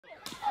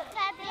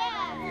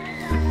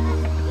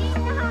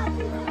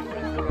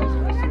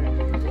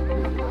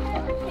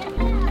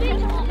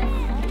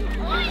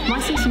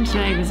session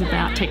today was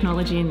about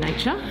technology in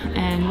nature,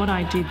 and what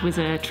I did was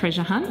a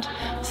treasure hunt.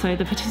 So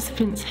the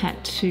participants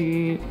had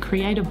to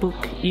create a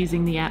book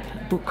using the app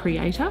Book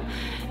Creator,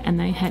 and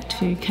they had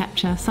to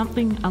capture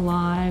something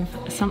alive,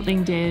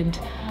 something dead.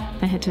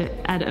 They had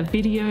to add a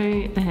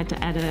video, they had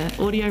to add an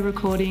audio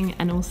recording,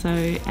 and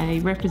also a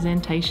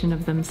representation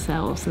of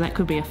themselves. So that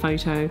could be a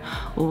photo,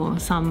 or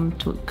some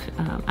took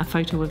a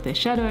photo of their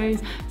shadows,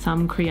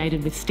 some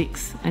created with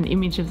sticks an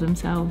image of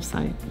themselves, so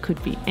it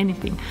could be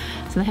anything.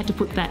 So they had to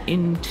put that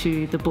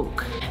into the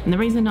book. And the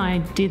reason I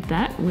did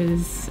that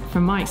was,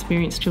 from my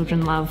experience,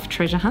 children love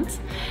treasure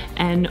hunts,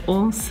 and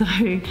also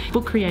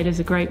Book Creator is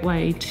a great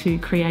way to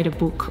create a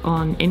book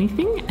on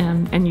anything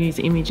and use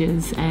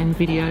images and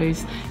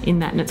videos in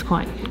that, and it's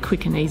quite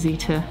quick and easy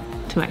to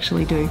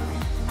actually do.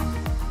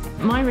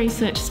 My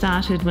research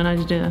started when I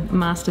did a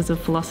Masters of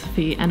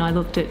Philosophy, and I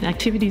looked at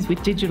activities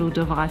with digital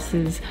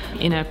devices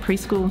in a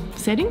preschool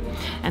setting,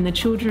 and the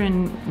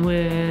children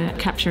were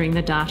capturing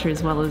the data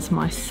as well as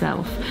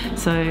myself.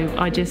 So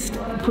I just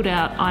put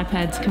out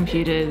iPads,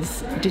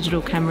 computers,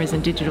 digital cameras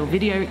and digital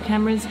video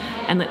cameras,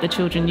 and let the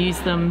children use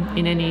them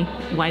in any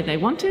way they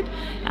wanted,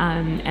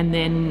 and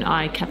then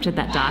I captured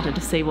that data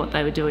to see what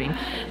they were doing.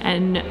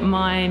 And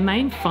my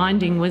main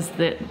finding was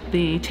that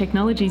the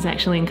technologies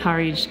actually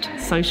encouraged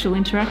social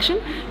interaction,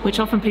 which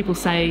often people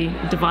say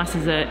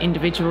devices are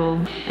individual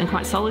and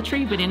quite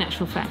solitary, but in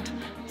actual fact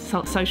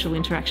social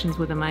interactions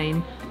were the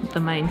main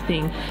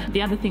thing.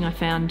 The other thing I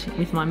found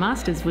with my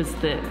masters was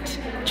that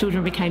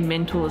children became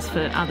mentors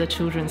for other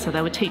children, so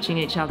they were teaching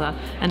each other,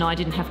 and I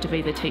didn't have to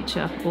be the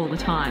teacher all the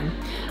time.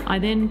 I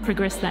then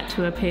progressed that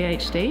to a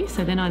PhD,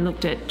 so then I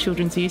looked at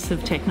children's use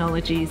of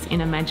technologies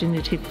in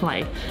imaginative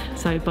play,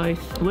 so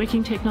both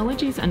working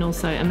technologies and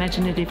also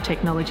imaginative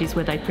technologies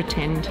where they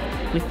pretend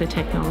with the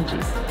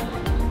technologies.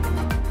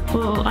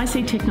 Well, I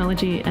see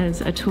technology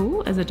as a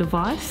tool, as a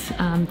device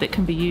that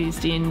can be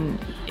used in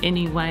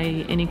any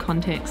way, any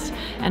context,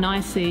 and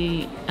I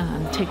see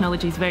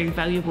technology is very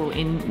valuable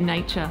in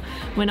nature.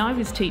 When I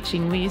was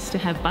teaching, we used to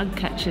have bug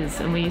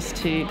catchers, and we used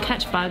to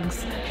catch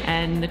bugs,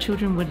 and the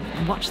children would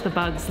watch the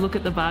bugs, look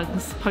at the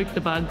bugs, poke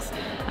the bugs,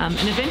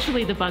 and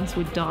eventually the bugs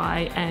would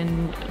die,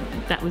 and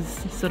that was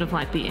sort of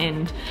like the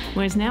end.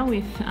 Whereas now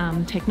with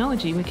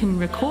technology, we can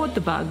record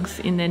the bugs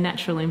in their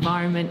natural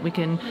environment, we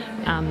can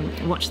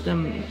watch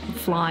them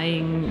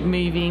flying,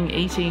 moving,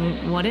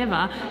 eating,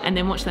 whatever, and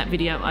then watch that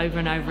video over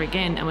and over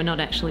again, and we're not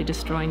actually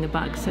destroying the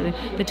bugs. So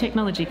the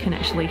technology can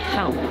actually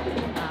help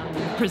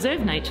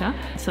preserve nature,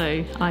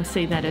 so I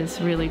see that as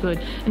really good.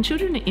 And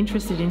children are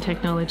interested in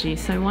technology,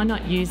 so why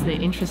not use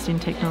their interest in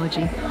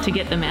technology to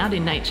get them out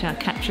in nature,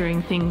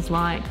 capturing things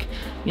like,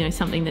 you know,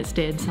 something that's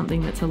dead,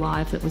 something that's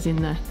alive that was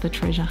in the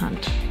treasure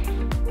hunt.